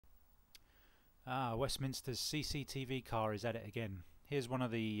Westminster's CCTV car is at it again. Here's one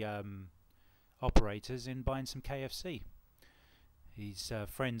of the operators in buying some KFC. His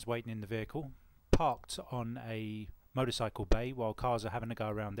friend's waiting in the vehicle, parked on a motorcycle bay while cars are having to go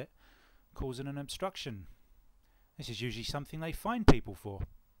around it, causing an obstruction. This is usually something they fine people for.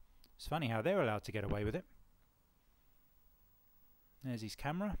 It's funny how they're allowed to get away with it. There's his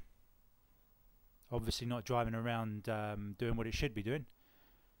camera. Obviously not driving around doing what it should be doing.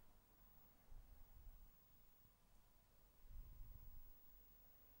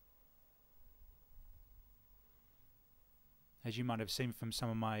 As you might have seen from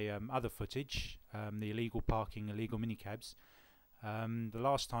some of my other footage, the illegal parking, illegal minicabs, the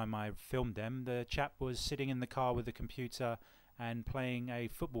last time I filmed them, the chap was sitting in the car with a computer and playing a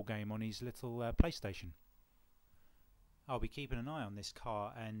football game on his little PlayStation. I'll be keeping an eye on this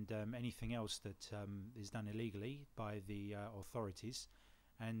car and anything else that is done illegally by the authorities,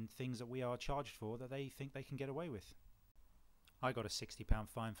 and things that we are charged for that they think they can get away with. I got a £60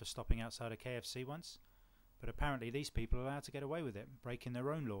 fine for stopping outside a KFC once, but apparently these people are allowed to get away with it, breaking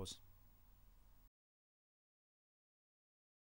their own laws.